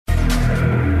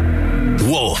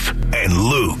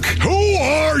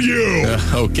you?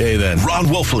 Okay, then. Ron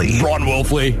Wolfley. Ron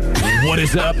Wolfley. What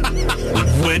is up?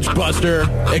 Witchbuster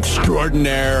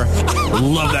extraordinaire.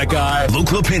 Love that guy. Luke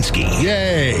Lipinski.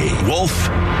 Yay. Wolf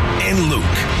and Luke.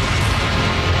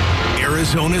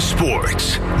 Arizona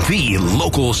Sports, the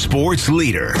local sports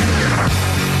leader.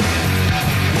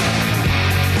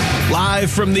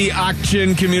 Live from the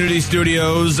Auction Community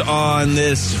Studios on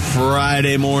this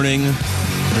Friday morning.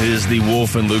 It is the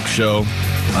Wolf and Luke Show.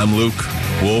 I'm Luke.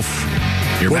 Wolf,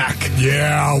 you're back.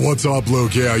 Yeah, what's up,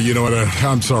 Luke? Yeah, you know what?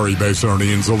 I'm sorry,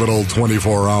 Basonians. A little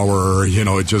 24-hour,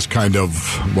 it just kind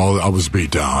of, I was beat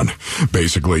down,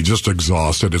 basically, just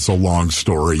exhausted. It's a long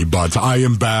story, but I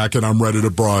am back and I'm ready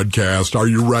to broadcast. Are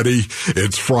you ready?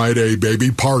 It's Friday, baby.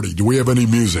 Party. Do we have any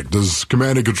music? Does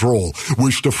Command and Control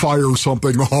wish to fire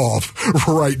something off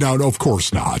right now? No, of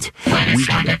course not. You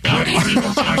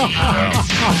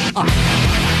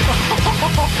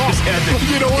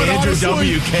know what, Andrew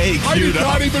honestly, WK I did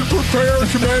not even prepare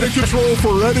Command and Control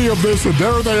for any of this, and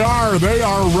there they are. They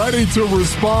are ready to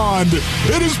respond.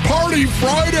 It is Party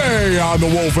Friday on the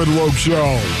Wolf and Luke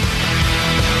Show.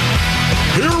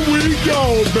 Here we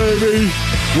go, baby.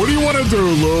 What do you want to do,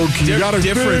 Luke? You got a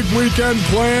big weekend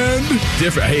planned?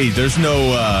 Hey, there's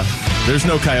no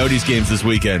Coyotes games this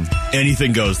weekend.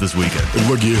 Anything goes this weekend.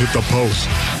 Look, you hit the post.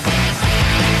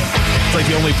 It's like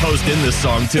the only post in this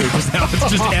song, too, because now it's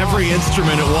just every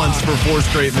instrument at once for 4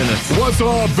 straight minutes. What's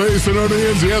up,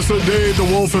 Basonians? Yes, indeed, the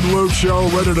Wolf and Luke Show,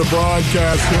 ready to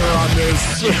broadcast here on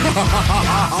this.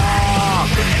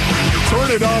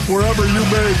 Turn it up wherever you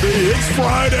may be. It's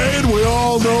Friday, and we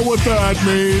all know what that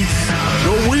means.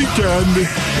 The weekend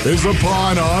is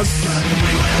upon us.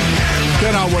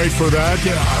 Cannot wait for that.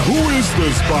 Who is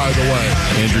this, by the way?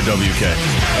 Andrew WK.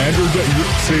 Andrew,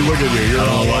 see, look at you. You're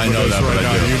all over I know this that, right but I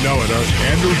now. do. You know it.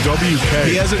 Andrew WK.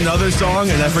 He has another song,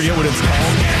 and I forget what it's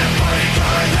called.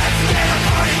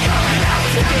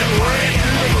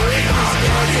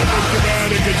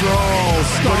 Command and Control.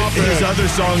 Stop it. His other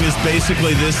song is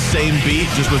basically this same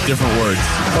beat, just with different words.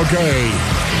 Okay.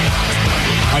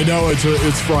 I know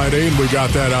it's Friday, and we got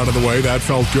that out of the way. That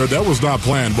felt good. That was not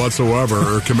planned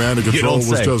whatsoever. Command and Control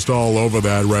was just all over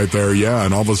that right there. Yeah,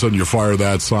 and all of a sudden you fire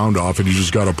that sound off, and you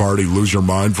just got to party, lose your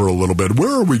mind for a little bit.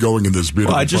 Where are we going in this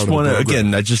beautiful I just want to,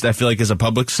 again, I feel like as a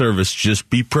public service, just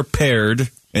be prepared.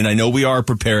 And I know we are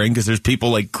preparing because there's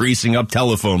people like greasing up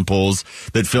telephone poles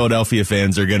that Philadelphia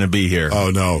fans are going to be here.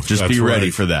 Oh, no. Just be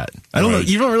ready for that. I don't know.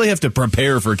 You don't really have to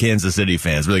prepare for Kansas City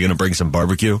fans. We're going to bring some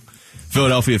barbecue.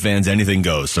 Philadelphia fans, anything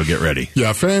goes, so get ready.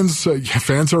 Yeah, fans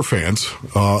are fans,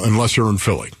 unless you're in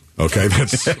Philly. Okay,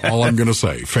 that's all I'm going to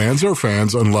say. Fans are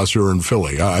fans unless you're in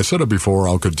Philly. I said it before,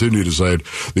 I'll continue to say it.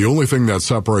 The only thing that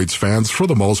separates fans, for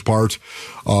the most part,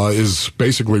 is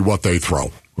basically what they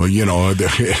throw. Well,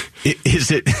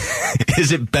 Is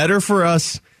it better for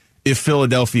us if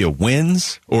Philadelphia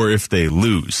wins or if they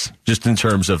lose, just in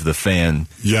terms of the fan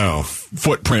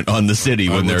footprint on the city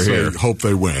when they're here? Hope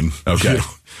they win. Okay.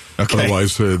 Okay.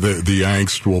 Otherwise, the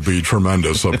angst will be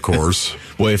tremendous, of course.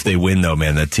 Well, if they win, though,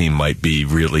 man, that team might be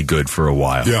really good for a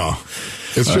while. Yeah.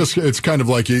 It's kind of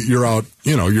like you're out,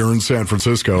 you're in San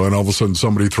Francisco, and all of a sudden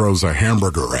somebody throws a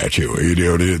hamburger at you.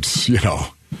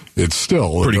 It's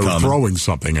still pretty common. Throwing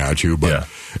something at you, but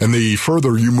and the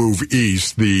further you move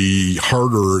east, the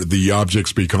harder the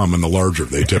objects become, and the larger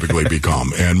they typically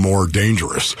become, and more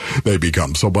dangerous they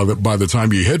become. So by the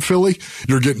time you hit Philly,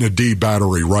 you're getting a D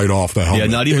battery right off the helmet. Yeah,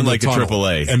 not even like a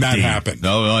AAA. And that happened.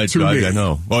 No, I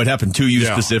know. Oh, it happened to you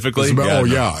specifically?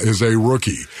 As a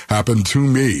rookie, happened to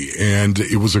me, and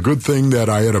it was a good thing that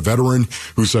I had a veteran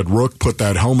who said, "Rook, put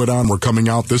that helmet on. We're coming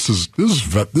out. This is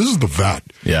the vet.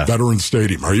 Yeah. Veteran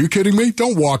Stadium. Are you kidding me?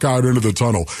 Don't walk out into the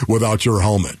tunnel without your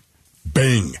helmet."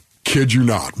 Bang. Kid you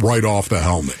not. Right off the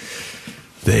helmet.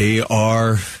 They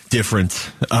are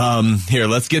different. Here,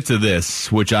 let's get to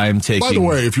this, which I am taking. By the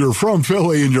way, if you're from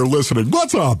Philly and you're listening,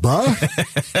 what's up, bro?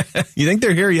 You think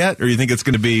they're here yet? Or you think it's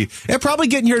going to be... probably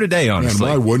getting here today, honestly.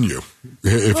 Man, why wouldn't you?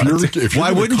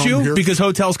 Why wouldn't you? Here, because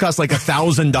hotels cost like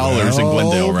 $1,000 in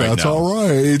Glendale right that's now. All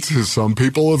right. Some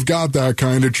people have got that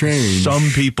kind of change. Some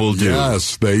people do.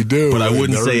 Yes, they do. But I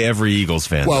wouldn't say every Eagles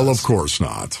fan Well, does. Of course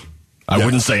not. I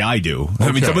wouldn't say I do. Okay.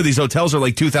 I mean, some of these hotels are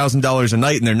like $2,000 a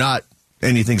night, and they're not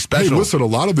anything special. Hey, listen, a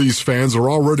lot of these fans are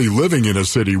already living in a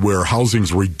city where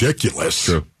housing's ridiculous.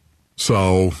 True.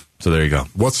 So there you go.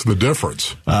 What's the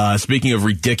difference? Speaking of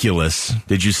ridiculous,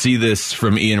 did you see this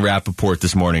from Ian Rappaport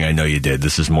this morning? I know you did.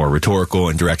 This is more rhetorical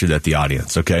and directed at the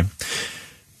audience, okay?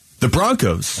 The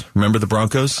Broncos. Remember the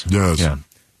Broncos? Yes. Yeah.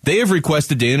 They have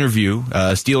requested to interview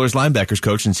Steelers linebackers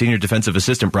coach and senior defensive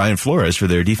assistant Brian Flores for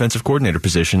their defensive coordinator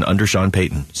position under Sean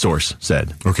Payton, source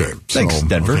said. Okay. Thanks,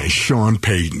 Denver. Okay, Sean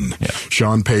Payton. Yeah.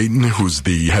 Sean Payton, who's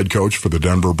the head coach for the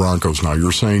Denver Broncos now.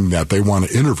 You're saying that they want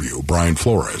to interview Brian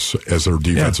Flores as their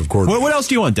defensive coordinator. What else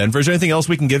do you want, Denver? Is there anything else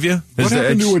we can give you? What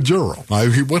happened to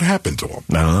Adjuro? What happened to him?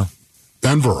 I don't know.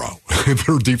 Denvero,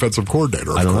 their defensive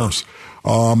coordinator, of course.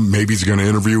 Maybe he's going to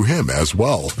interview him as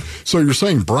well. So you're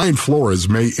saying Brian Flores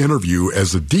may interview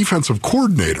as a defensive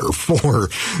coordinator for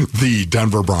the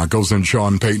Denver Broncos and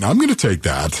Sean Payton. I'm going to take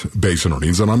that base and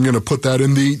earnings, and I'm going to put that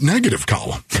in the negative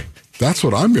column. That's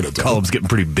what I'm going to do. Column's getting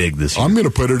pretty big this year. I'm going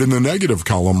to put it in the negative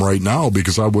column right now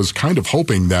because I was kind of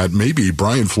hoping that maybe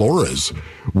Brian Flores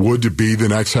would be the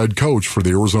next head coach for the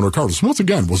Arizona Cardinals. Once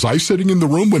again, was I sitting in the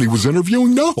room when he was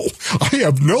interviewing? No. I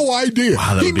have no idea.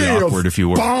 Wow, that would be awkward if you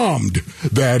were. He may have bombed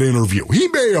that interview. He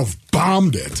may have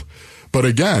bombed it. But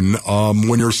again,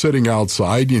 when you're sitting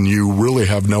outside and you really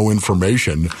have no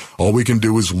information, all we can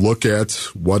do is look at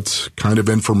what kind of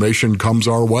information comes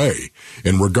our way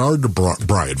in regard to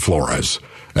Brian Flores.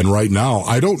 And right now,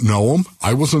 I don't know him.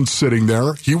 I wasn't sitting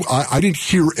there. I didn't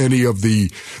hear any of the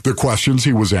questions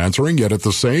he was answering, yet at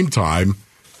the same time,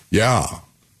 yeah,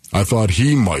 I thought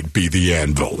he might be the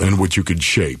anvil in which you could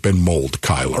shape and mold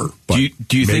Kyler. But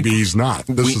do you maybe think he's not.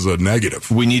 This is a negative.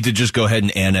 We need to just go ahead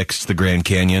and annex the Grand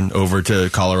Canyon over to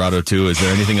Colorado, too. Is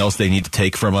there anything else they need to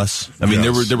take from us? I mean,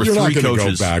 yes. there were You're three not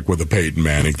coaches. Go back with the Peyton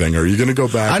Manning thing. Are you going to go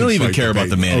back? I don't even care about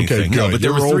the Manning thing. No, but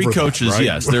there were three coaches. That, right?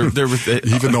 Yes, there were.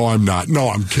 Even though I'm not. No,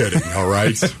 I'm kidding. All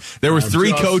right. There were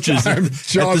three coaches at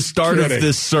the start kidding. of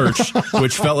this search,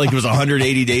 which felt like it was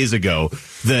 180 days ago,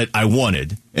 that I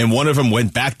wanted. And one of them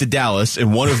went back to Dallas,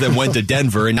 and one of them went to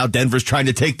Denver, and now Denver's trying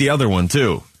to take the other one,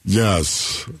 too.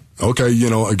 Yes. Okay,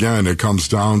 again, it comes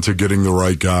down to getting the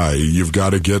right guy. You've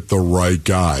got to get the right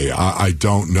guy. I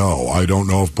don't know. I don't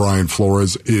know if Brian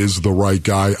Flores is the right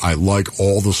guy. I like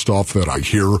all the stuff that I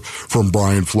hear from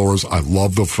Brian Flores. I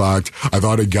love the fact. I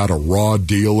thought he got a raw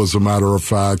deal, as a matter of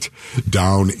fact,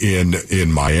 down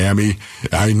in Miami.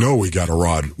 I know he got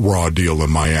a raw deal in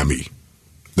Miami.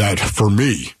 That, for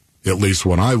me, at least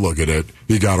when I look at it,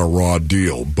 he got a raw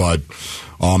deal. But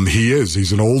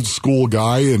he's an old school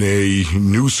guy in a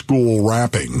new school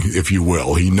wrapping, if you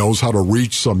will. He knows how to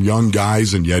reach some young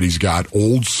guys, and yet he's got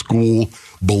old school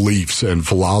beliefs and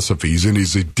philosophies, and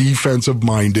he's a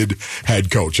defensive-minded head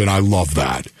coach, and I love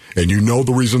that. And you know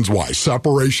the reasons why.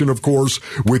 Separation, of course,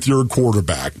 with your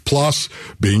quarterback, plus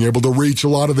being able to reach a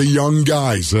lot of the young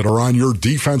guys that are on your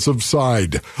defensive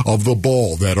side of the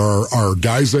ball, that are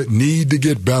guys that need to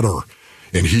get better.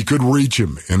 And he could reach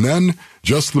him. And then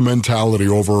just the mentality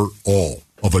overall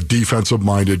of a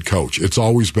defensive-minded coach. It's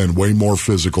always been way more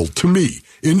physical to me,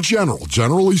 in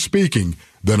generally speaking,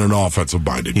 than an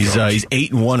offensive-minded coach. He's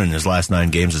 8-1 in his last 9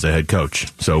 games as a head coach.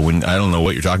 So I don't know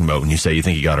what you're talking about when you say you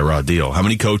think he got a raw deal. How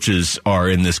many coaches are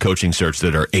in this coaching search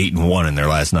that are 8-1 in their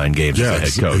last 9 games as a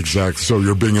head coach? Exactly. So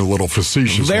you're being a little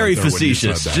facetious. Very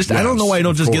facetious. Yes, I don't know why I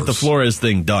don't just get the Flores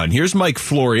thing done. Here's Mike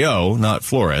Florio, not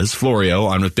Flores. Florio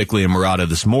on with Bickley and Murata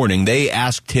this morning. They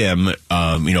asked him,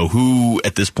 who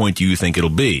at this point do you think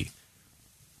it'll be?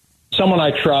 Someone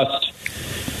I trust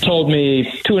told me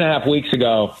 2.5 weeks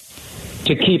ago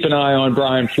to keep an eye on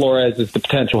Brian Flores as the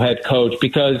potential head coach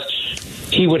because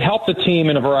he would help the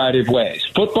team in a variety of ways.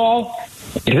 Football,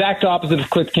 exact opposite of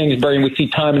Cliff Kingsbury, and we see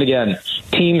time and again.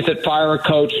 Teams that fire a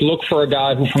coach look for a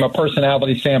guy who, from a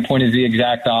personality standpoint, is the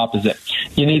exact opposite.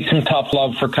 You need some tough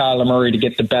love for Kyler Murray to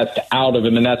get the best out of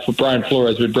him, and that's what Brian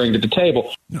Flores would bring to the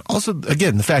table. Also,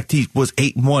 again, the fact he was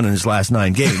 8-1 in his last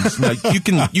 9 games. Now,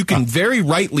 you can very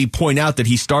rightly point out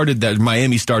that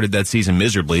Miami started that season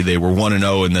miserably. They were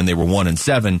 1-0, and then they were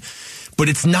 1-7. But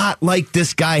it's not like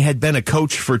this guy had been a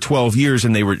coach for 12 years,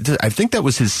 and I think that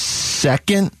was his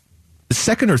second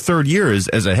or third year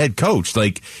as a head coach.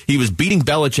 Like, he was beating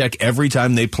Belichick every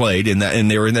time they played, and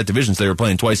they were in that division, so they were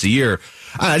playing twice a year.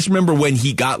 I just remember when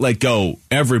he got let go,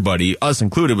 everybody, us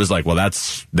included, was like, well,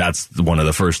 that's one of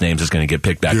the first names that's going to get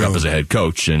picked back up as a head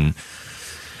coach, and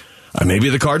maybe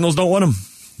the Cardinals don't want him.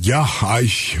 Yeah,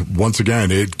 once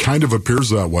again, it kind of appears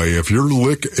that way. If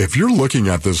you're looking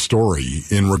at this story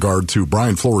in regard to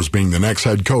Brian Flores being the next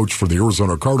head coach for the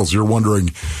Arizona Cardinals, you're wondering,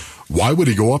 why would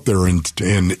he go up there and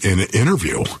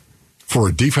interview for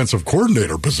a defensive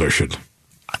coordinator position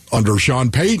under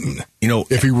Sean Payton?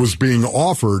 If he was being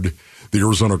offered the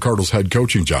Arizona Cardinals head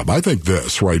coaching job. I think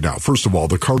this right now. First of all,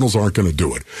 the Cardinals aren't going to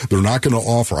do it. They're not going to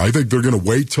offer. I think they're going to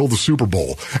wait till the Super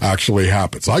Bowl actually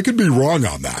happens. I could be wrong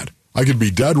on that. I could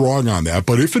be dead wrong on that.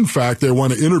 But if, in fact, they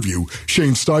want to interview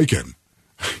Shane Steichen,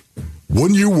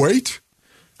 wouldn't you wait?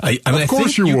 I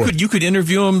think you could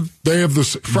interview him. They have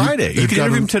this Friday. You could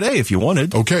interview him today if you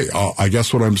wanted. Okay, I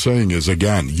guess what I'm saying is,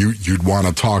 again, you'd want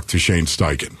to talk to Shane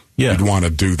Steichen. Yeah. You'd want to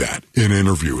do that and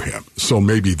interview him. So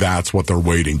maybe that's what they're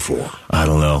waiting for. I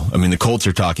don't know. I mean, the Colts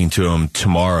are talking to him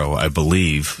tomorrow, I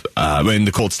believe.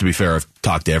 The Colts, to be fair, have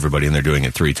talked to everybody, and they're doing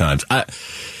it 3 times.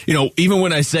 Even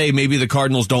when I say maybe the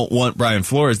Cardinals don't want Brian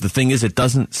Flores, the thing is, it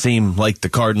doesn't seem like the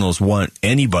Cardinals want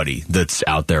anybody that's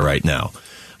out there right now.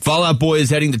 Fall Out Boy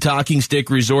is heading to Talking Stick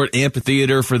Resort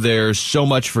Amphitheater for their So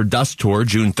Much for Dust tour,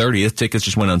 June 30th. Tickets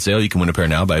just went on sale. You can win a pair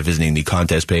now by visiting the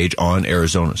contest page on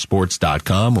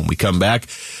ArizonaSports.com. When we come back,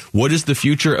 what is the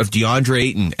future of DeAndre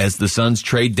Ayton as the Suns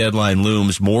trade deadline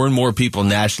looms? More and more people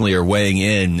nationally are weighing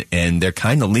in, and they're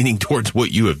kind of leaning towards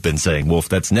what you have been saying, Wolf.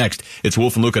 That's next. It's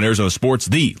Wolf and Luke on Arizona Sports,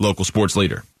 the local sports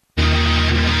leader.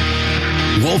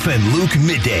 Wolf and Luke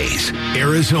Middays,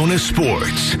 Arizona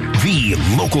Sports, the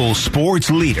local sports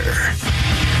leader.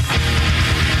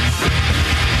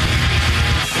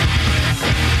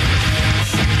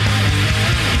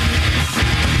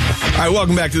 All right,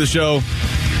 welcome back to the show.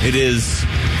 It is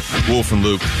Wolf and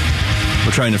Luke.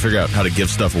 We're trying to figure out how to give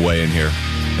stuff away in here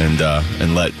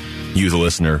and let you, the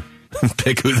listener,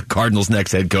 pick who the Cardinals'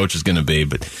 next head coach is going to be,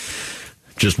 but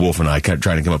just Wolf and I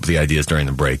trying to come up with the ideas during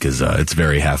the break is it's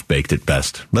very half-baked at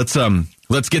best.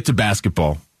 Let's get to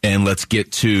basketball, and let's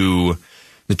get to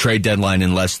the trade deadline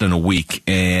in less than a week.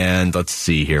 And let's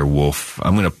see here, Wolf.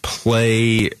 I'm going to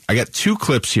play. I got 2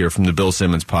 clips here from the Bill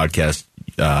Simmons podcast.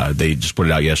 They just put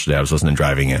it out yesterday. I was listening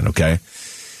driving in, okay?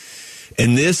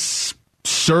 And this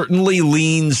certainly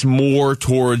leans more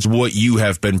towards what you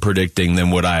have been predicting than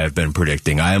what I have been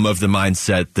predicting. I am of the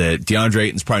mindset that DeAndre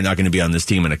Ayton's probably not going to be on this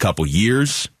team in a couple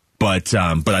years, but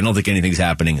I don't think anything's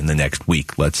happening in the next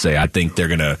week, let's say. I think they're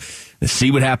going to see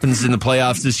what happens in the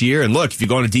playoffs this year. And look, if you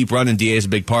go on a deep run and DA is a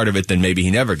big part of it, then maybe he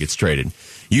never gets traded.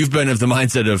 You've been of the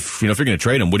mindset of, if you're going to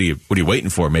trade him, what are you waiting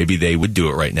for? Maybe they would do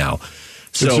it right now.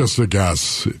 So, it's just a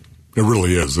guess. It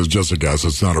really is. It's just a guess.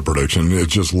 It's not a prediction.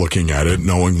 It's just looking at it,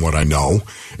 knowing what I know,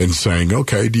 and saying,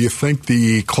 okay, do you think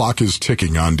the clock is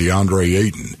ticking on DeAndre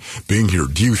Ayton being here?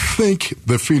 Do you think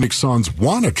the Phoenix Suns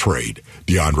want to trade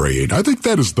DeAndre Ayton? I think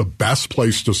that is the best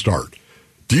place to start.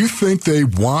 Do you think they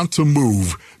want to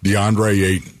move DeAndre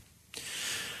Ayton?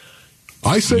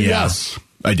 I say yes.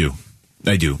 I do.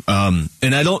 And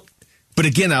I don't, but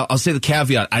again, I'll say the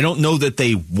caveat. I don't know that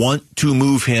they want to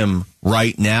move him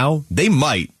right now. They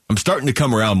might. I'm starting to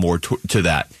come around more to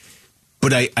that.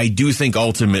 But I do think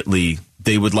ultimately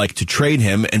they would like to trade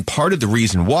him. And part of the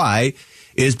reason why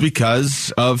is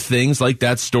because of things like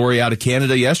that story out of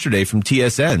Canada yesterday from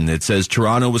TSN. It says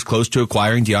Toronto was close to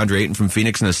acquiring DeAndre Ayton from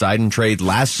Phoenix in a sign and trade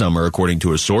last summer, according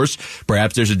to a source.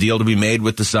 Perhaps there's a deal to be made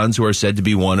with the Suns, who are said to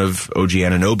be one of OG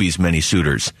Anunoby's many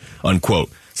suitors, unquote.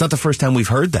 It's not the first time we've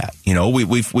heard that.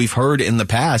 We've heard in the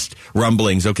past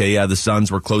rumblings. Okay, yeah, the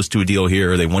Suns were close to a deal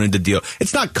here. They wanted to deal.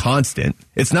 It's not constant.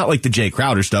 It's not like the Jay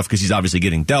Crowder stuff because he's obviously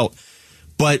getting dealt.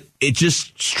 But it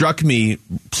just struck me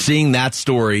seeing that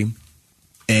story.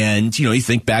 And, you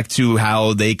think back to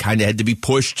how they kind of had to be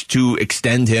pushed to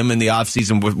extend him in the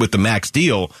offseason with the max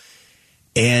deal.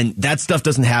 And that stuff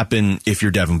doesn't happen if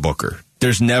you're Devin Booker.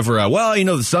 There's never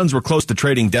the Suns were close to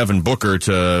trading Devin Booker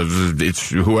to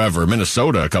whoever,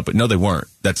 Minnesota, No, they weren't.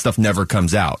 That stuff never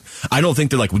comes out. I don't think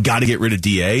they're like, we got to get rid of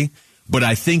DA. But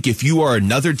I think if you are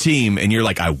another team and you're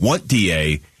like, I want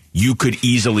DA, you could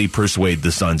easily persuade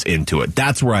the Suns into it.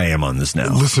 That's where I am on this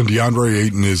now. Listen, DeAndre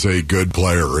Ayton is a good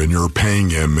player, and you're paying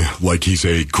him like he's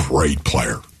a great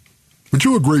player. Would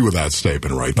you agree with that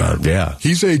statement right there? Yeah.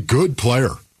 He's a good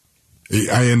player.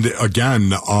 And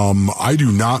again, I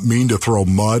do not mean to throw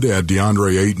mud at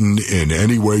DeAndre Ayton in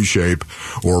any way, shape,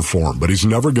 or form, but he's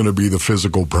never going to be the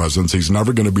physical presence. He's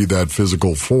never going to be that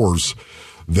physical force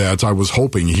that I was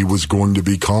hoping he was going to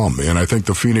become. And I think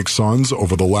the Phoenix Suns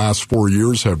over the last 4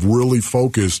 years have really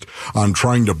focused on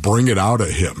trying to bring it out of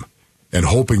him and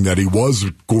hoping that he was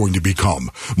going to become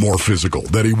more physical,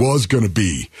 that he was going to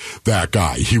be that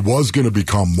guy. He was going to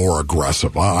become more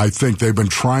aggressive. I think they've been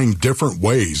trying different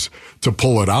ways to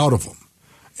pull it out of him.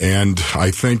 And I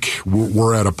think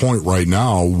we're at a point right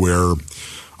now where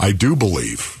I do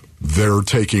believe they're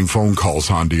taking phone calls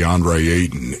on DeAndre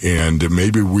Ayton, and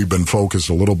maybe we've been focused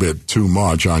a little bit too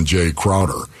much on Jay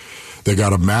Crowder. They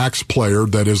got a max player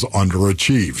that is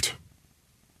underachieved.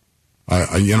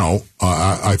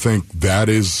 I think that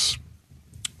is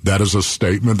a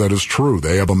statement that is true.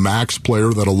 They have a max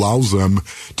player that allows them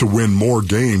to win more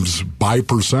games by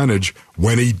percentage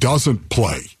when he doesn't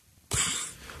play.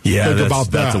 Yeah,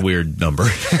 that's a weird number.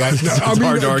 It's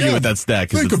hard to argue with that stat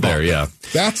because it's there, yeah.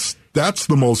 That's That's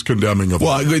the most condemning of all.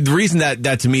 Well, the reason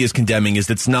that to me is condemning is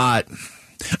it's not.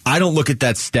 I don't look at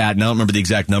that stat, and I don't remember the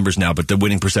exact numbers now, but the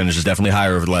winning percentage is definitely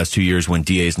higher over the last 2 years when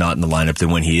DA's not in the lineup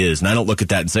than when he is. And I don't look at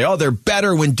that and say, oh, they're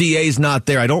better when DA's not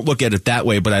there. I don't look at it that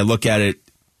way, but I look at it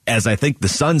as I think the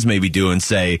Suns maybe do and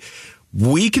say,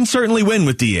 we can certainly win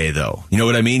with DA, though. You know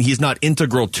what I mean? He's not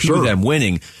integral to them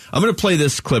winning. I'm going to play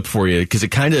this clip for you because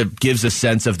it kind of gives a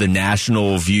sense of the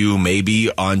national view maybe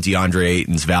on DeAndre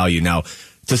Ayton's value. Now,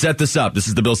 to set this up, this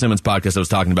is the Bill Simmons podcast I was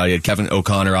talking about. He had Kevin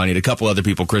O'Connor on. He had a couple other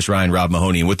people, Chris Ryan, Rob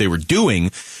Mahoney. And what they were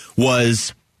doing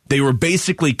was they were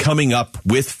basically coming up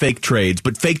with fake trades,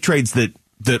 but fake trades that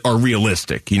are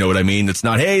realistic. You know what I mean? It's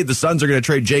not, hey, the Suns are going to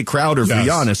trade Jay Crowder for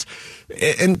Giannis.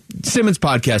 And Simmons'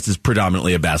 podcast is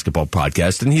predominantly a basketball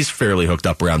podcast, and he's fairly hooked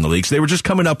up around the league. So they were just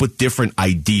coming up with different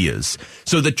ideas.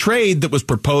 So the trade that was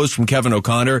proposed from Kevin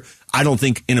O'Connor, I don't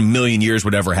think in a million years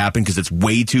would ever happen because it's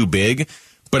way too big.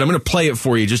 But I'm going to play it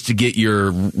for you just to get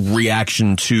your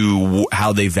reaction to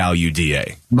how they value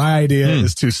DA. My idea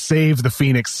is to save the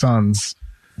Phoenix Suns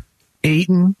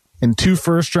Ayton and 2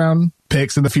 first-round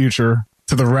picks in the future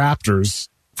to the Raptors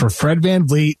for Fred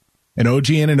VanVleet and OG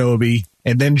Anunoby,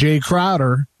 and then Jay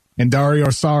Crowder and Dario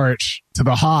Saric to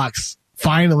the Hawks.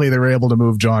 Finally, they were able to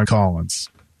move John Collins.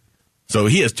 So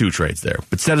he has 2 trades there,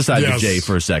 but set aside the Jay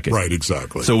for a second. Right,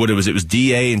 exactly. So what it was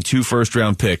DA and 2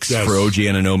 first-round picks for OG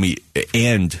Anunoby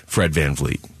and Fred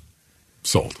VanVleet.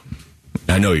 Sold.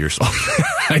 I know you're sold.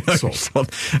 You're sold.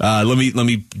 Let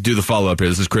me do the follow-up here.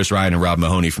 This is Chris Ryan and Rob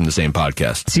Mahoney from the same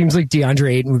podcast. It seems like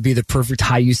DeAndre Ayton would be the perfect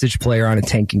high-usage player on a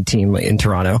tanking team in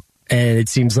Toronto. And it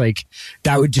seems like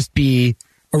that would just be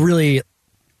a really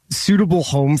suitable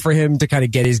home for him to kind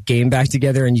of get his game back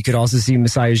together. And you could also see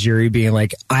Masai Ujiri being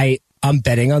like, I'm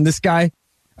betting on this guy.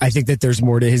 I think that there's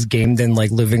more to his game than like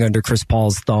living under Chris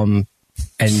Paul's thumb.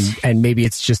 And maybe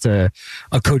it's just a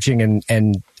coaching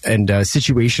and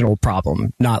situational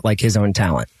problem, not like his own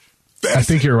talent. I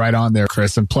think you're right on there,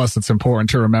 Chris. And plus, it's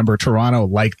important to remember Toronto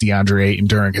liked DeAndre Ayton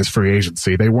during his free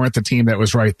agency. They weren't the team that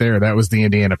was right there. That was the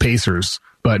Indiana Pacers.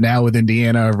 But now with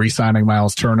Indiana re-signing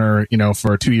Miles Turner,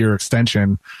 for a 2-year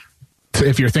extension,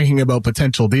 if you're thinking about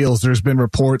potential deals, there's been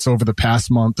reports over the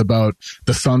past month about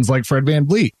the Suns like Fred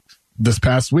VanVleet. This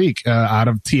past week, out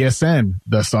of TSN,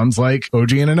 the Suns like OG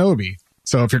Anunoby.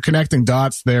 So if you're connecting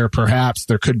dots there, perhaps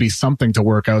there could be something to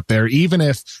work out there, even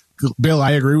if, Bill,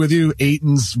 I agree with you,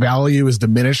 Ayton's value is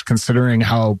diminished considering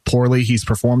how poorly he's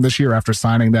performed this year after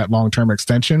signing that long-term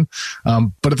extension.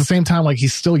 But at the same time, like,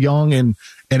 he's still young, and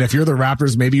if you're the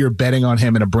Raptors, maybe you're betting on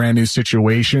him in a brand new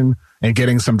situation and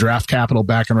getting some draft capital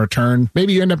back in return.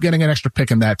 Maybe you end up getting an extra pick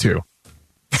in that too.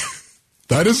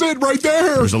 That is it right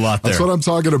there. There's a lot there. That's what I'm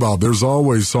talking about. There's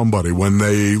always somebody when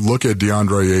they look at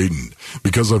DeAndre Ayton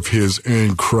because of his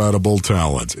incredible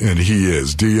talent, and he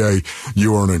is. DA,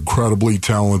 you are an incredibly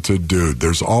talented dude.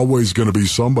 There's always going to be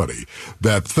somebody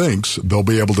that thinks they'll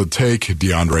be able to take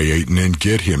DeAndre Ayton and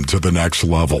get him to the next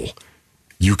level.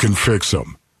 You can fix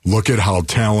him. Look at how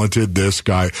talented this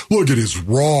guy. Look at his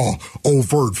raw,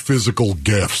 overt physical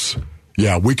gifts.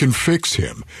 Yeah, we can fix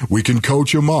him. We can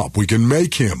coach him up. We can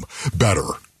make him better.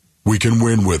 We can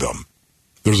win with him.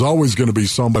 There's always going to be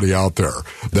somebody out there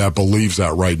that believes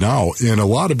that right now, and a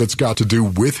lot of it's got to do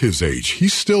with his age. He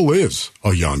still is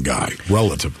a young guy,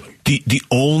 relatively. The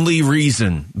only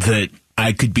reason that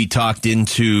I could be talked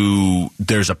into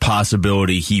there's a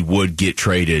possibility he would get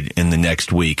traded in the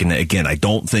next week. And again, I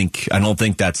don't think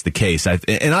that's the case. I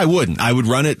would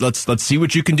run it. Let's see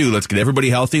what you can do. Let's get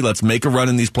everybody healthy. Let's make a run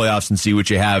in these playoffs and see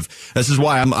what you have. This is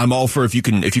why I'm all for if you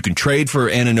can trade for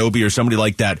Anunoby or somebody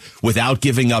like that without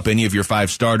giving up any of your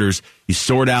 5 starters, you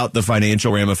sort out the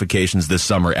financial ramifications this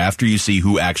summer after you see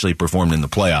who actually performed in the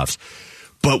playoffs.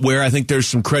 But where I think there's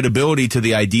some credibility to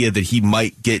the idea that he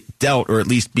might get dealt or at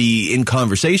least be in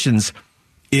conversations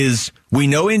is we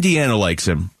know Indiana likes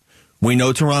him. We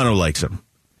know Toronto likes him.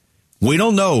 We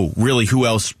don't know really who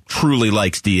else truly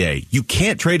likes DA. You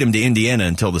can't trade him to Indiana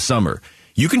until the summer.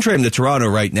 You can trade him to Toronto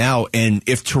right now, and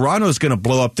if Toronto's going to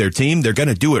blow up their team, they're going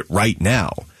to do it right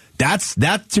now.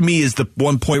 That to me is the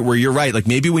one point where you're right. Like,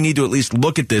 maybe we need to at least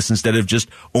look at this instead of just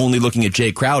only looking at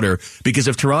Jay Crowder, because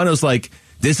if Toronto's like,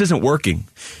 this isn't working,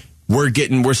 we're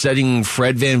setting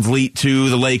Fred VanVleet to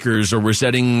the Lakers, or we're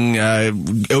setting OG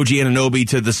Anunoby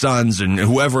to the Suns, and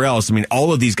whoever else. I mean,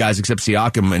 all of these guys except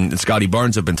Siakam and Scotty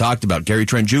Barnes have been talked about. Gary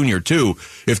Trent Jr. too.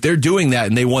 If they're doing that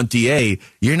and they want DA,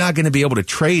 you're not going to be able to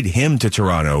trade him to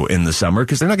Toronto in the summer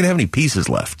because they're not going to have any pieces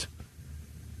left.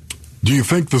 Do you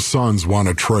think the Suns want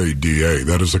to trade DA?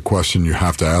 That is a question you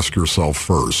have to ask yourself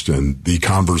first, and the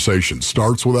conversation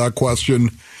starts with that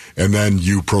question, and then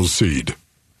you proceed.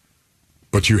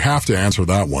 But you have to answer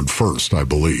that one first, I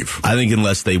believe. I think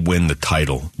unless they win the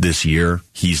title this year,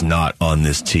 he's not on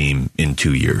this team in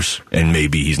 2 years. And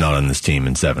maybe he's not on this team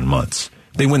in 7 months.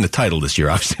 They win the title this year,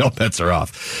 obviously all bets are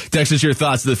off. Text us your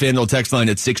thoughts to the FanDuel text line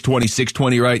at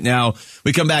 620 right now.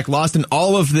 We come back lost in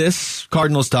all of this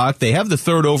Cardinals talk. They have the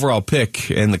 3rd overall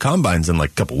pick, and the Combine's in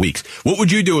like a couple weeks. What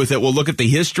would you do with it? We'll look at the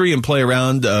history and play a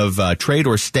round of trade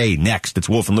or stay next. It's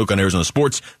Wolf and Luke on Arizona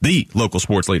Sports, the local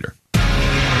sports leader.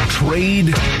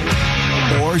 Trade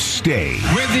or stay.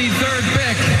 With the 3rd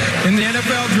pick in the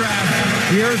NFL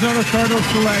Draft, the Arizona Cardinals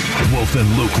select. Wolf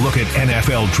and Luke look at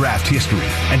NFL draft history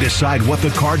and decide what the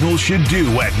Cardinals should do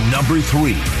at number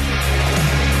 3.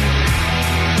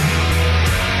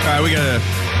 All right, we got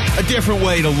a different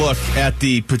way to look at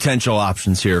the potential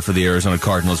options here for the Arizona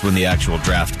Cardinals when the actual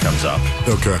draft comes up.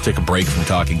 Okay. Take a break from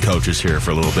talking coaches here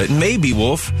for a little bit. And maybe,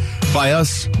 Wolf, by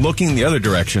us looking the other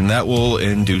direction, that will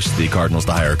induce the Cardinals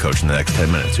to hire a coach in the next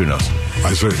 10 minutes. Who knows?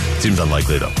 I see. Seems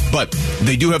unlikely, though. But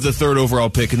they do have the 3rd overall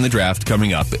pick in the draft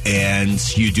coming up,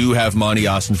 and you do have Monty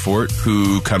Ossenfort,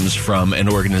 who comes from an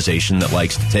organization that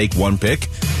likes to take one pick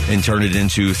and turn it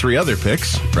into 3 other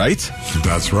picks, right?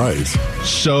 That's right.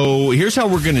 So here's how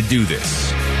we're going to do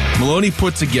this. Maloney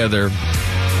put together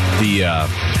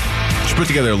she put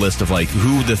together a list of like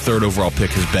who the 3rd overall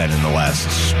pick has been in the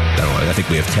last, I think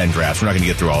we have 10 drafts. We're not going to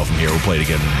get through all of them here. We'll play it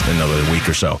again in another week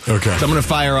or so. Okay. So I'm going to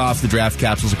fire off the draft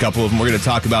capsules, a couple of them. We're going to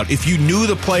talk about if you knew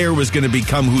the player was going to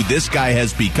become who this guy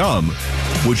has become,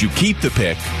 would you keep the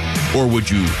pick or would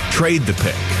you trade the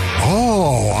pick?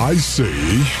 Oh, I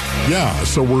see. Yeah,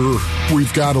 so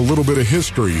we've got a little bit of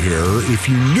history here. If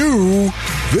you knew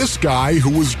this guy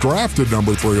who was drafted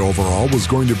number 3 overall was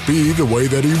going to be the way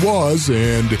that he was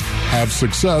and have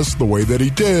success the way that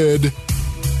he did,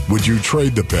 would you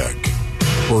trade the pick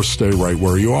or stay right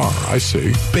where you are? I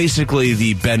see. Basically,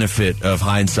 the benefit of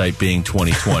hindsight being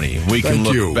 2020. We can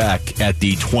look back at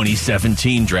the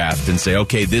 2017 draft and say,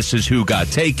 okay, this is who got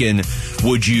taken.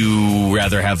 Would you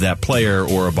rather have that player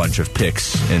or a bunch of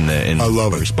picks in I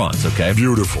love the response? Okay,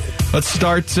 beautiful. Let's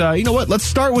start. You know what? Let's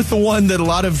start with the one that a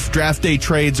lot of draft day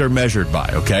trades are measured by.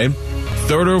 Okay,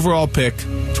 3rd overall pick,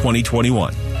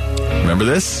 2021. Remember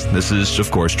this? This is,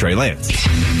 of course, Trey Lance.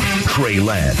 Trey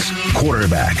Lance,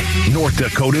 quarterback, North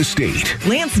Dakota State.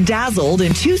 Lance dazzled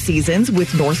in 2 seasons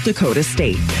with North Dakota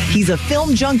State. He's a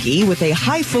film junkie with a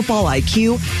high football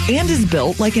IQ and is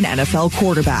built like an NFL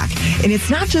quarterback. And it's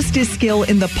not just his skill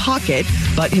in the pocket,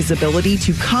 but his ability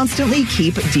to constantly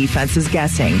keep defenses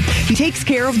guessing. He takes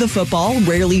care of the football,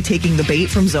 rarely taking the bait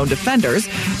from zone defenders,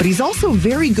 but he's also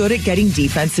very good at getting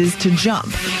defenses to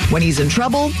jump. When he's in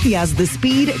trouble, he has the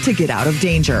speed to get out of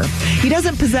danger. He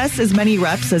doesn't possess as many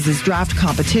reps as his draft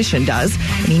competition does,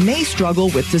 and he may struggle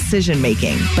with decision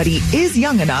making, but he is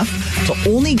young enough to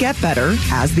only get better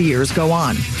as the years go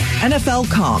on. NFL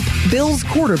comp, Bills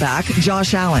quarterback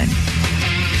Josh Allen.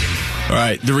 All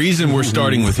right, the reason we're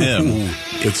starting with him,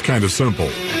 it's kind of simple.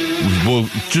 Well,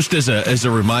 just as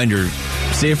a reminder,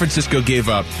 San Francisco gave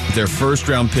up their 1st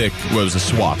round pick. Well, it was a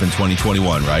swap in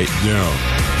 2021, right?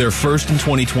 Yeah. Their 1st in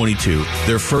 2022,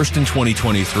 their 1st in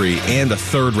 2023, and a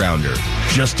 3rd rounder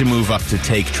just to move up to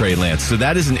take Trey Lance. So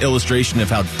that is an illustration of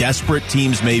how desperate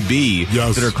teams may be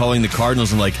that are calling the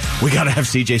Cardinals and like, we got to have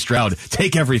C.J. Stroud.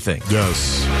 Take everything.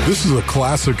 Yes. This is a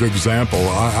classic example.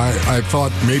 I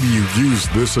thought maybe you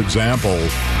used this example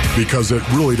because it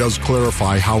really does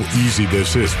clarify how easy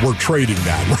this is. We're trading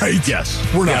that, right? Yes.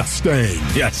 We're not staying.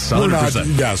 Yes,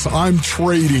 100%. Yes, I'm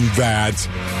trading that.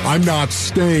 I'm not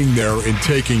staying there and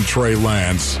taking Trey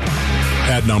Lance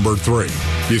at number 3.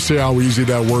 You see how easy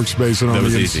that works, Mason? That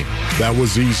was easy. That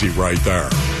was easy right there.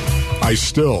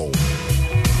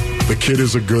 The kid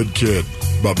is a good kid,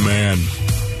 but man,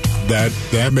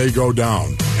 that may go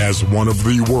down as one of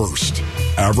the worst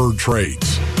ever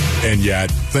trades. And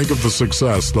yet, think of the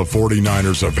success the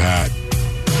 49ers have had.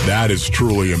 That is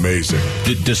truly amazing.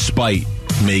 Despite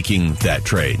making that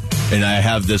trade. And I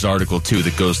have this article, too,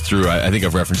 that goes through, I think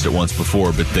I've referenced it once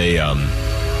before, but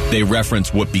they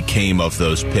reference what became of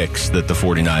those picks that the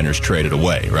 49ers traded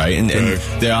away, right? And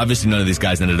they obviously none of these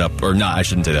guys ended up, or not, I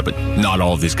shouldn't say that, but not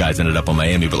all of these guys ended up on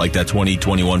Miami, but like that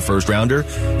 2021 1st rounder,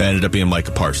 that ended up being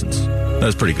Micah Parsons. That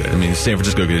was pretty good. I mean, San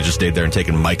Francisco could have just stayed there and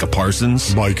taken Micah Parsons.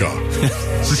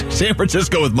 San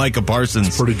Francisco with Micah Parsons.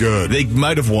 It's pretty good. They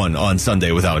might have won on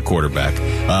Sunday without a quarterback.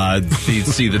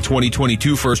 The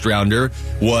 2022 1st rounder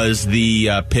was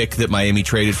the pick that Miami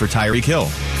traded for Tyreek Hill.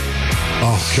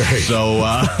 Okay. So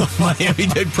Miami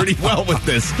did pretty well with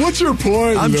this. What's your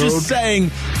point, I'm Luke? just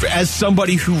saying, as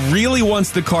somebody who really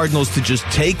wants the Cardinals to just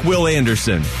take Will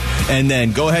Anderson and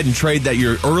then go ahead and trade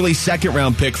your early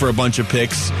second-round pick for a bunch of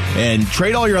picks and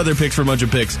trade all your other picks for a bunch of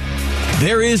picks,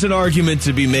 there is an argument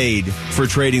to be made for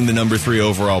trading the number 3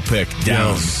 overall pick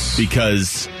down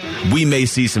because we may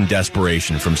see some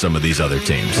desperation from some of these other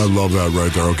teams. I love that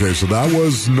right there. Okay, so that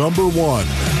was number 1.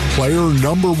 Player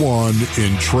number 1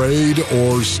 in trade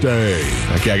or stay.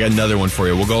 Okay, I got another one for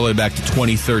you. We'll go all the way back to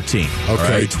 2013. Okay,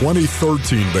 right?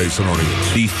 2013 Basin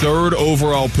Orleans. The 3rd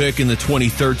overall pick in the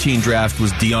 2013 draft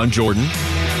was Deion Jordan.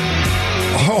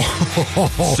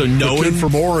 Oh, so knowing, the kid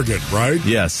from Oregon, right?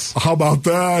 Yes. How about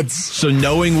that? So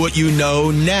knowing what you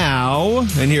know now,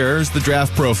 and here's the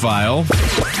draft profile.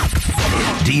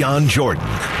 Deion Jordan.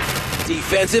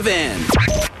 Defensive end,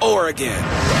 Oregon.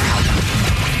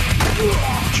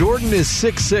 Jordan is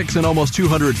 6'6" and almost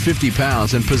 250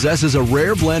 pounds and possesses a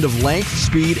rare blend of length,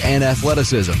 speed, and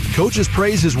athleticism. Coaches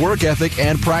praise his work ethic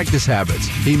and practice habits.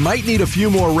 He might need a few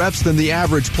more reps than the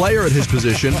average player at his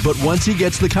position, but once he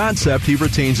gets the concept, he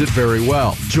retains it very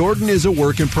well. Jordan is a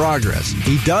work in progress.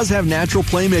 He does have natural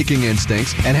playmaking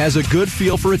instincts and has a good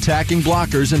feel for attacking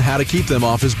blockers and how to keep them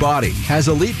off his body. Has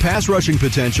elite pass rushing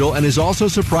potential and is also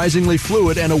surprisingly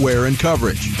fluid and aware in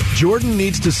coverage. Jordan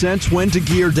needs to sense when to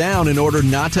gear down in order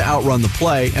not to outrun the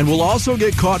play, and will also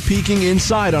get caught peeking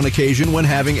inside on occasion when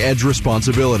having edge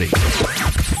responsibility.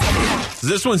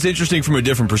 This one's interesting from a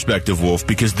different perspective, Wolf,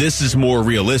 because this is more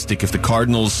realistic. If the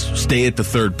Cardinals stay at the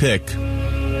 3rd pick,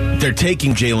 they're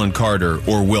taking Jalen Carter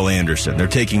or Will Anderson. They're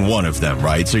taking one of them,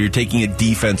 right? So you're taking a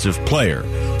defensive player.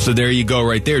 So there you go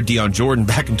right there. Deion Jordan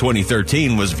back in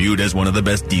 2013 was viewed as one of the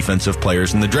best defensive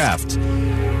players in the draft.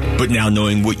 But now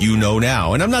knowing what you know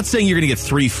now, and I'm not saying you're going to get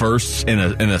 3 firsts in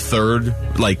a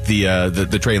 3rd, like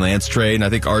the Trey Lance trade. And I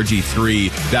think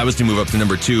RG3, that was to move up to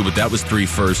number 2, but that was 3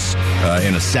 firsts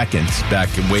in a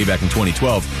 2nd way back in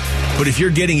 2012. But if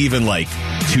you're getting even like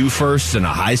 2 firsts and a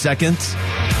high 2nd,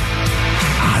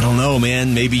 I don't know,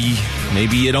 man. Maybe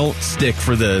you don't stick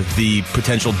for the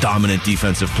potential dominant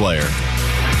defensive player.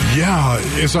 Yeah,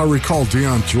 as I recall,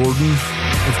 Deion Jordan,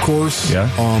 of course. Yeah.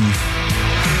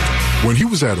 When he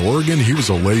was at Oregon, he was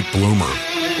a late bloomer.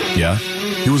 Yeah.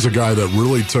 He was a guy that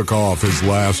really took off his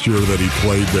last year that he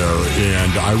played there.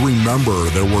 And I remember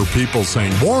there were people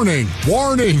saying, warning,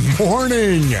 warning,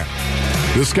 warning.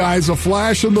 This guy's a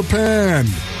flash in the pan.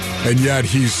 And yet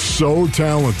he's so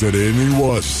talented, and he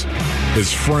was.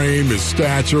 His frame, his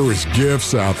stature, his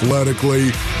gifts athletically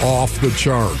off the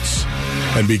charts.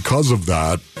 And because of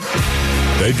that,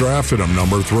 they drafted him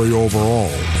number 3 overall.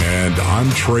 And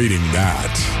I'm trading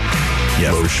that.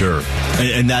 Yeah, for sure.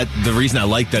 And that the reason I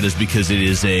like that is because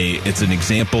it's an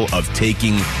example of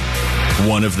taking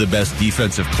one of the best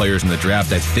defensive players in the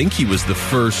draft. I think he was the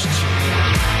first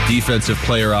defensive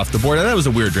player off the board. And that was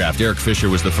a weird draft. Eric Fisher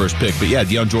was the first pick. But yeah,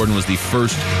 Deion Jordan was the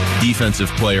first defensive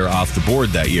player off the board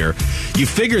that year. You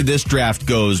figure this draft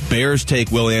goes, Bears take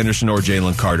Will Anderson or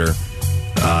Jalen Carter.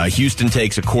 Houston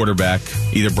takes a quarterback,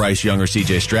 either Bryce Young or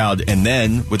C.J. Stroud, and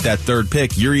then with that 3rd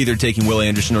pick, you're either taking Will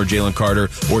Anderson or Jalen Carter,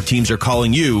 or teams are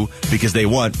calling you because they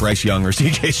want Bryce Young or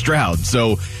C.J. Stroud.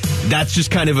 So that's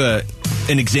just kind of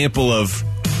an example of,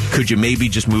 could you maybe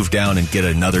just move down and get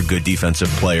another good defensive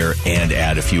player and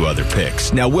add a few other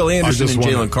picks? Now, Will Anderson and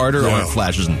Jalen Carter aren't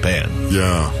flashes in the pan.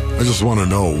 Yeah. I just want to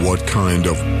know what kind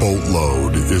of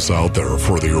boatload is out there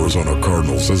for the Arizona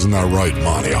Cardinals. Isn't that right,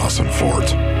 Monty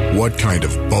Ossenfort? What kind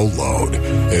of boatload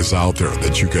is out there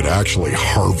that you could actually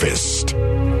harvest?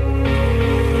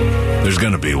 There's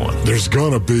going to be one. There's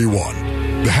going to be one.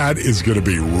 That is going to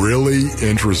be really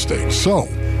interesting. So,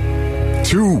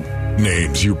 2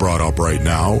 names you brought up right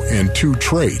now and 2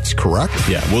 trades, correct?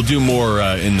 Yeah, we'll do more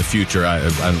in the future.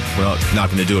 We're not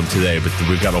going to do them today, but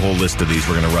we've got a whole list of these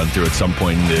we're going to run through at some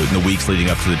point in the weeks leading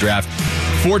up to the draft.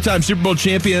 4-time Super Bowl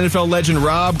champion NFL legend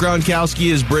Rob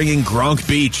Gronkowski is bringing Gronk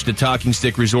Beach to Talking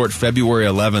Stick Resort February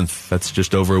 11th. That's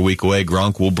just over a week away.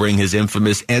 Gronk will bring his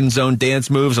infamous end zone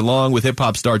dance moves along with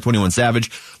hip-hop star 21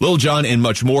 Savage, Lil Jon, and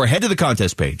much more. Head to the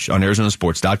contest page on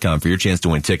ArizonaSports.com for your chance to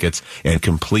win tickets and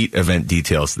complete event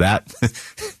details. That,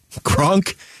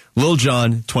 Gronk, Lil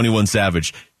Jon, 21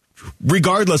 Savage.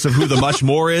 Regardless of who the much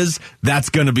more is, that's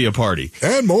going to be a party.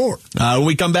 And more. When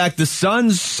we come back, the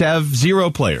Suns have 0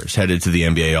 players headed to the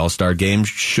NBA All-Star Game.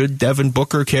 Should Devin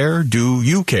Booker care? Do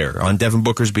you care on Devin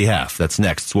Booker's behalf? That's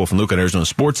next. It's Wolf and Luke on Arizona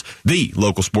Sports, the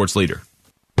local sports leader.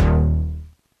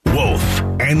 Wolf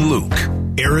and Luke,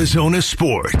 Arizona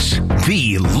Sports,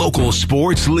 the local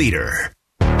sports leader.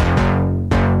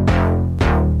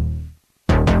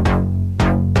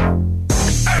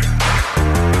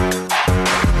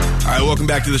 Welcome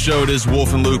back to the show. It is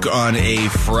Wolf and Luke on a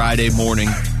Friday morning.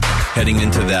 heading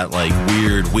into that like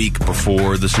weird week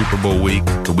before the Super Bowl week,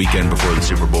 the weekend before the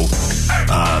Super Bowl.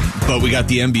 But we got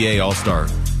the NBA All-Star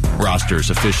rosters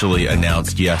officially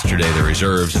announced yesterday, the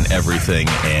reserves and everything,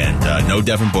 and no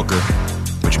Devin Booker,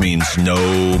 which means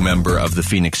no member of the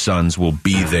Phoenix Suns will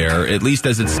be there, at least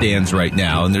as it stands right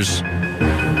now. And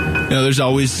there's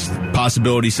always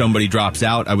possibility somebody drops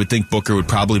out. I would think Booker would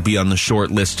probably be on the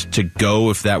short list to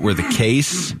go if that were the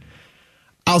case.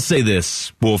 I'll say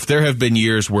this, Wolf, there have been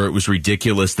years where it was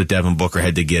ridiculous that Devin Booker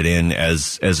had to get in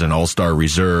as an all-star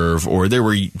reserve, or there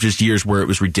were just years where it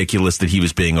was ridiculous that he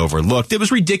was being overlooked. It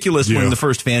was ridiculous when the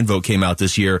first fan vote came out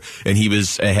this year and he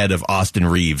was ahead of Austin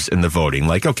Reeves in the voting.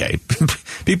 Like, okay,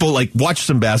 people like watch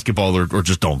some basketball or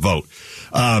just don't vote.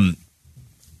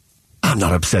 I'm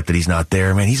not upset that he's not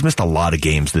there, man. He's missed a lot of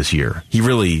games this year.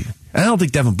 I don't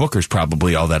think Devin Booker's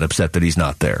probably all that upset that he's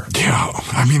not there. Yeah,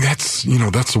 I mean, that's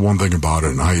the one thing about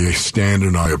it, and I stand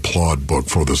and I applaud Book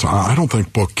for this. I don't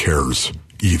think Book cares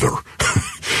either.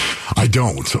 I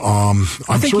don't.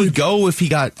 I think he'd go if he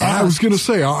got asked. I was going to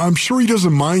say, I'm sure he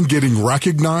doesn't mind getting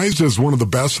recognized as one of the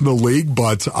best in the league,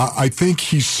 but I think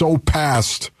he's so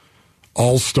past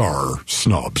all-star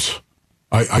snubs.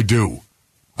 I do.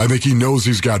 I think he knows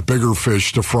he's got bigger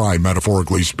fish to fry,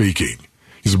 metaphorically speaking.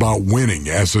 He's about winning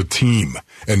as a team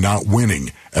and not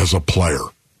winning as a player.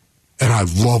 And I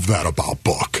love that about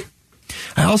Book.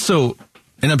 I also,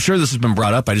 and I'm sure this has been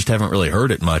brought up, I just haven't really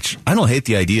heard it much. I don't hate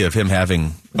the idea of him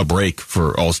having a break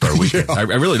for All-Star Weekend. I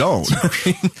really don't.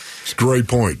 It's a great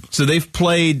point. So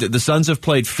the Suns have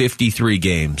played 53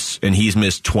 games, and he's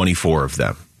missed 24 of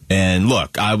them. And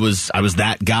look, I was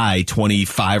that guy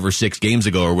 25 or 6 games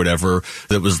ago or whatever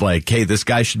that was like, hey, this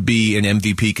guy should be an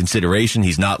MVP consideration.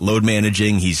 He's not load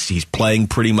managing. He's playing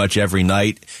pretty much every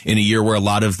night in a year where a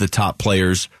lot of the top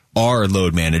players are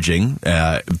load managing.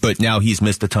 But now he's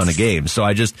missed a ton of games. So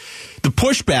the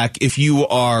pushback, if you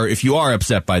are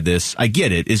upset by this, I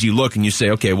get it, is you look and you say,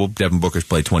 okay, well, Devin Booker's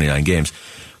played 29 games.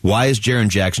 Why is Jaren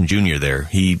Jackson Jr. there?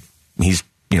 He's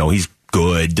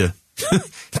good.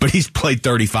 But he's played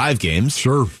 35 games.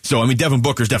 Sure. So, I mean, Devin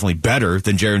Booker's definitely better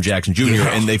than Jaren Jackson Jr.,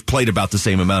 and they've played about the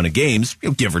same amount of games,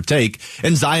 give or take.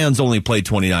 And Zion's only played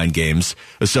 29 games.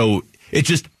 So, it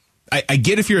just, I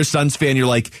get if you're a Suns fan, you're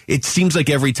like, it seems like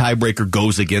every tiebreaker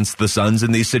goes against the Suns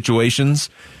in these situations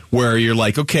where you're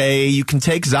like, okay, you can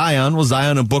take Zion. Well,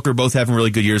 Zion and Booker both having really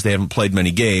good years. They haven't played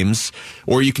many games.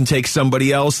 Or you can take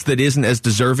somebody else that isn't as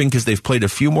deserving because they've played a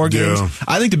few more games. Yeah.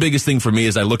 I think the biggest thing for me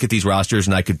is I look at these rosters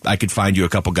and I could find you a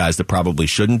couple guys that probably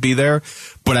shouldn't be there.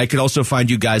 But I could also find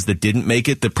you guys that didn't make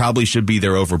it that probably should be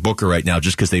there over Booker right now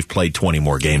just because they've played 20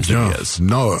 more games than he is.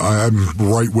 No, I'm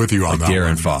right with you on that.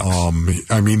 De'Aaron Fox.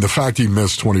 I mean, the fact he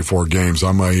missed 24 games,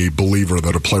 I'm a believer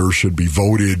that a player should be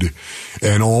voted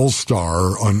an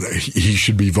all-star. He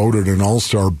should be voted an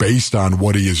all-star based on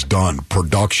what he has done.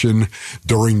 Production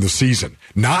during the season.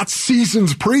 Not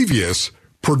seasons previous,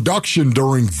 production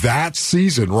during that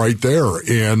season right there.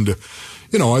 And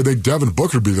I think Devin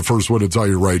Booker would be the first one to tell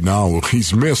you right now,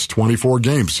 he's missed 24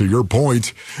 games, to your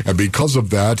point, and because of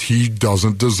that, he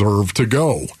doesn't deserve to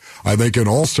go. I think an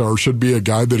all-star should be a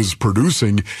guy that is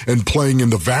producing and playing in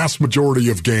the vast majority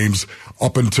of games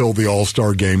up until the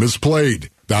all-star game is played.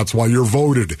 That's why you're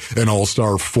voted an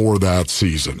all-star for that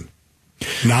season.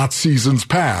 Not seasons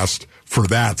past, for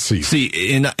that season. See,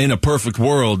 in a perfect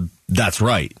world, that's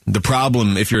right. The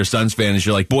problem, if you're a Suns fan, is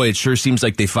you're like, boy, it sure seems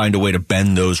like they find a way to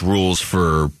bend those rules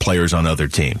for players on other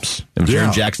teams. And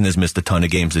Jaren Jackson has missed a ton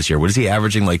of games this year. What is he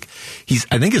averaging? I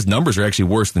think his numbers are actually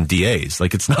worse than DA's.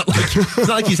 It's not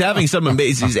like he's having some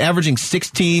amazing. He's averaging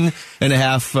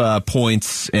 16.5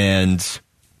 points and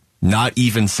not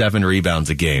even 7 rebounds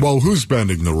a game. Well, who's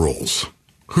bending the rules?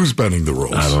 Who's bending the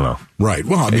rules? I don't know. Right.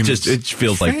 Well, I mean, it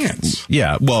feels fans. like,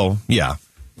 yeah. Well, yeah.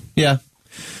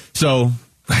 So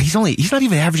he's not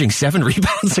even averaging 7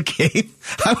 rebounds a game.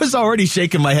 I was already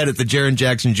shaking my head at the Jaren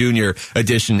Jackson Jr.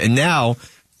 edition, and now,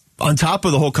 on top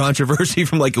of the whole controversy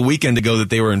from a weekend ago that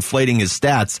they were inflating his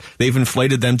stats, they've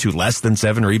inflated them to less than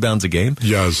 7 rebounds a game.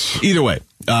 Yes. Either way,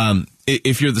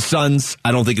 if you're the Suns,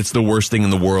 I don't think it's the worst thing in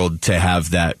the world to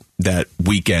have that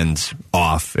weekend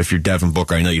off. If you're Devin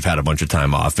Booker, I know you've had a bunch of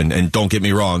time off. And don't get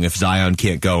me wrong, if Zion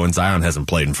can't go, and Zion hasn't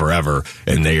played in forever,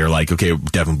 and they are like, okay,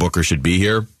 Devin Booker should be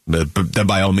here, then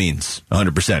by all means,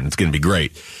 100%, it's going to be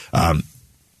great.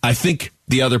 I think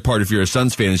the other part, if you're a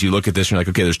Suns fan, is you look at this and you're like,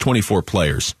 okay, there's 24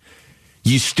 players.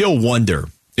 You still wonder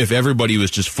if everybody was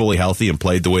just fully healthy and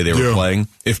played the way they were playing,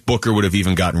 if Booker would have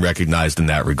even gotten recognized in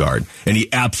that regard. And he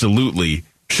absolutely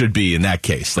should be in that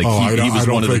case. He was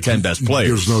one of the 10 best players.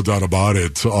 There's no doubt about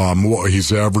it.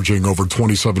 He's averaging over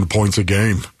 27 points a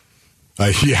game.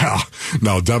 Yeah.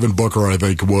 No, Devin Booker, I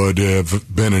think, would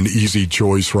have been an easy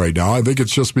choice right now. I think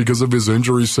it's just because of his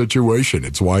injury situation.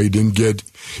 It's why he didn't get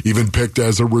even picked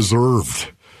as a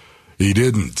reserve. He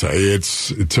didn't.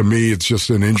 To me, it's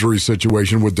just an injury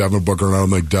situation with Devin Booker, and I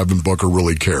don't think Devin Booker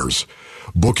really cares.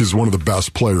 Book is one of the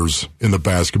best players in the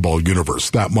basketball universe.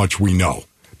 That much we know.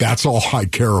 That's all I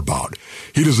care about.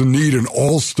 He doesn't need an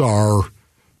all-star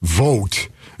vote,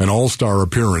 an all-star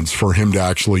appearance for him to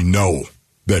actually know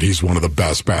that he's one of the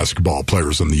best basketball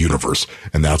players in the universe.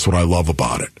 And that's what I love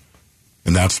about it.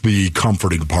 And that's the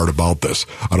comforting part about this.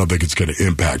 I don't think it's going to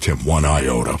impact him one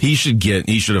iota. He should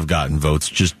have gotten votes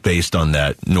just based on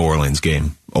that New Orleans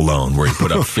game alone, where he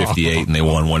put up 58 and they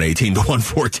won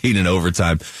 118-114 in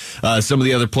overtime. Some of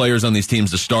the other players on these teams,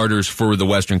 the starters for the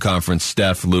Western Conference: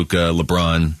 Steph, Luka,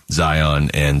 LeBron, Zion,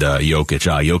 and Jokic.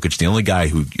 Jokic, the only guy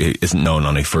who isn't known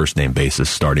on a first-name basis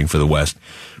starting for the West.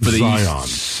 For the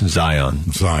East, Zion.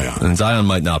 And Zion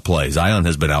might not play. Zion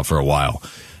has been out for a while.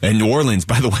 And New Orleans,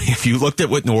 by the way, if you looked at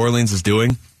what New Orleans is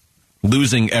doing,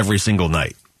 losing every single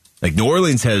night. Like, New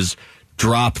Orleans has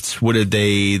dropped,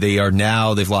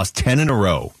 they've lost 10 in a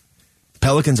row.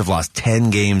 Pelicans have lost 10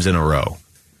 games in a row.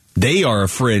 They are a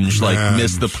fringe,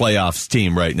 miss the playoffs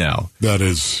team right now. That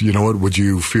is, you know what, would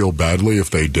you feel badly if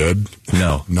they did?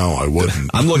 No. No, I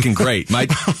wouldn't. I'm looking great. My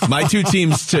two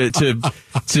teams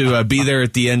to be there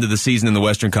at the end of the season in the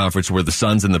Western Conference were the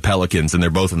Suns and the Pelicans, and they're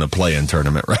both in the play-in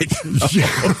tournament right now.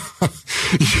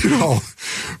 Yeah.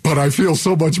 But I feel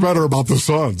so much better about the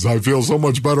Suns. I feel so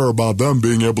much better about them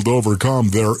being able to overcome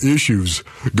their issues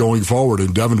going forward,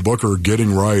 and Devin Booker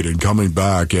getting right and coming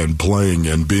back and playing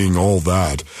and being all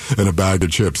that. And a bag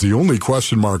of chips. The only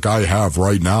question mark I have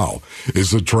right now is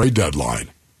the trade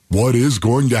deadline. What is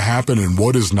going to happen and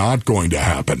what is not going to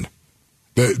happen?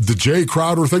 The Jay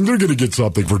Crowder thing, they're going to get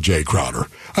something for Jay Crowder.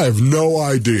 I have no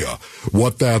idea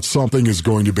what that something is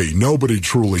going to be. Nobody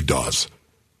truly does.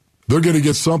 They're going to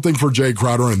get something for Jay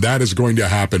Crowder, and that is going to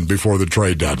happen before the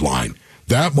trade deadline.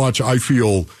 That much I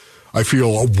feel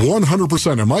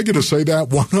 100%. Am I going to say that?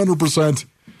 100%?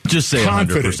 Just say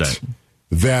 100%.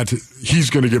 That he's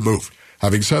going to get moved.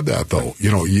 Having said that, though,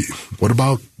 what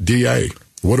about DA?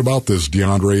 What about this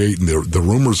DeAndre Ayton? The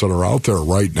rumors that are out there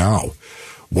right now.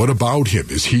 What about him?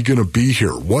 Is he going to be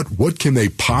here? What can they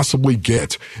possibly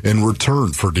get in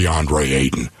return for DeAndre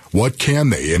Ayton? What can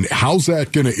they? And how's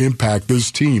that going to impact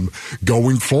this team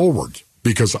going forward?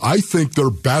 Because I think their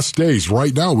best days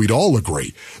right now, we'd all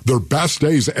agree, their best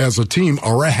days as a team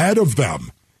are ahead of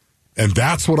them. And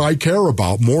that's what I care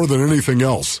about more than anything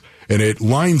else. And it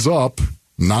lines up,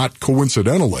 not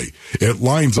coincidentally, it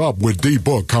lines up with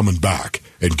D-Book coming back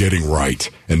and getting right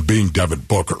and being Devin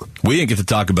Booker. We didn't get to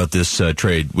talk about this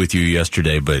trade with you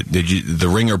yesterday, but the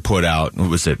Ringer put out, what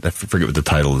was it? I forget what the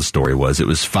title of the story was. It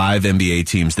was 5 NBA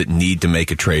teams that need to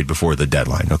make a trade before the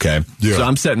deadline, okay? Yeah. So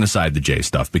I'm setting aside the Jay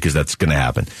stuff because that's going to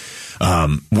happen.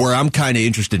 Where I'm kind of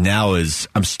interested now is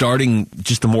I'm starting,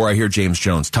 just the more I hear James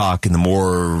Jones talk and the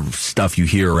more stuff you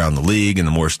hear around the league and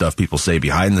the more stuff people say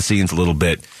behind the scenes a little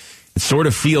bit, it sort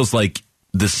of feels like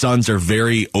the Suns are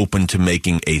very open to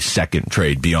making a second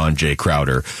trade beyond Jay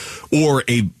Crowder, or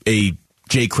a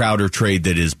Jay Crowder trade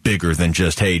that is bigger than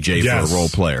just, hey, Jay, for a role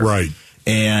player. Right.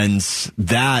 And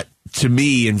that, to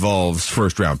me, involves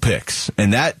first-round picks.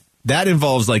 And that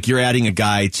involves, like, you're adding a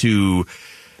guy to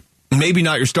maybe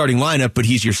not your starting lineup, but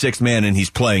he's your sixth man and he's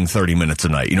playing 30 minutes a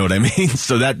night. You know what I mean?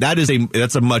 So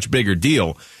that's a much bigger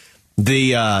deal.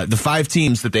 The 5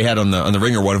 teams that they had on the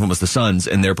Ringer, one of them was the Suns,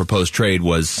 and their proposed trade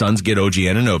was Suns get OG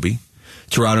Anunoby,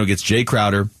 Toronto gets Jay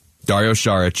Crowder, Dario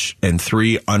Saric, and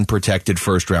 3 unprotected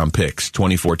first-round picks,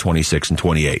 24, 26, and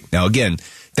 28. Now, again,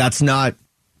 that's not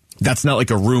like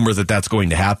a rumor that's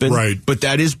going to happen, right? But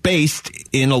that is based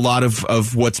in a lot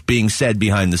of what's being said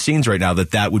behind the scenes right now,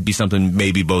 that would be something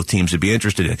maybe both teams would be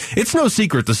interested in. It's no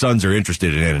secret the Suns are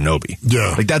interested in Anunoby.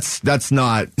 Yeah. Like, that's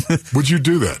not... Would you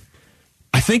do that?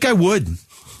 I think I would,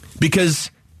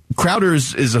 because Crowder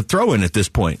is a throw-in at this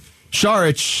point.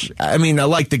 Saric, I mean, I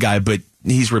like the guy, but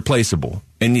he's replaceable,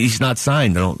 and he's not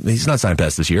signed. He's not signed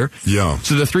past this year. Yeah.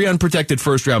 So the 3 unprotected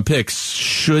first-round picks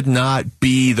should not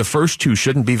be, the first 2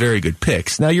 shouldn't be very good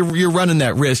picks. Now, you're running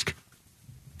that risk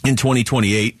in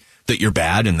 2028 that you're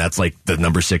bad, and that's like the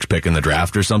number 6 pick in the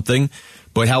draft or something.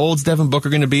 But how old's Devin Booker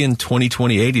going to be in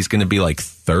 2028? He's going to be like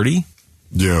 30?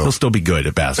 Yeah. He'll still be good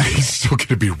at basketball. He's still going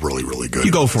to be really, really good.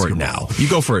 You go for it now.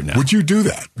 Would you do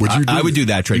that? I would do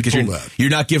that trade because you're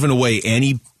not giving away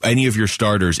any of your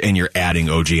starters, and you're adding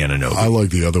OG Anunoby. I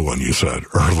like the other one you said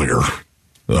earlier.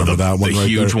 Remember that one the right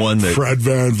huge there? one that Fred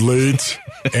Van Vliet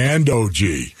and OG.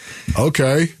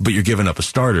 Okay. But you're giving up a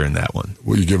starter in that one.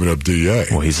 Well, you're giving up DA.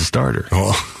 Well, he's a starter.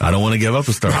 Oh. I don't want to give up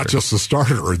a starter. Not just a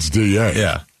starter, it's DA.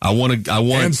 Yeah. I want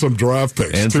and some draft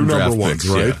picks. And 2 number ones,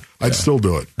 right? Yeah. I'd still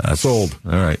do it. Sold.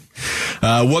 All right.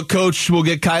 What coach will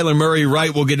get Kyler Murray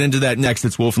right? We'll get into that next.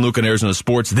 It's Wolf and Luke on Arizona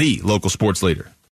Sports, the local sports leader.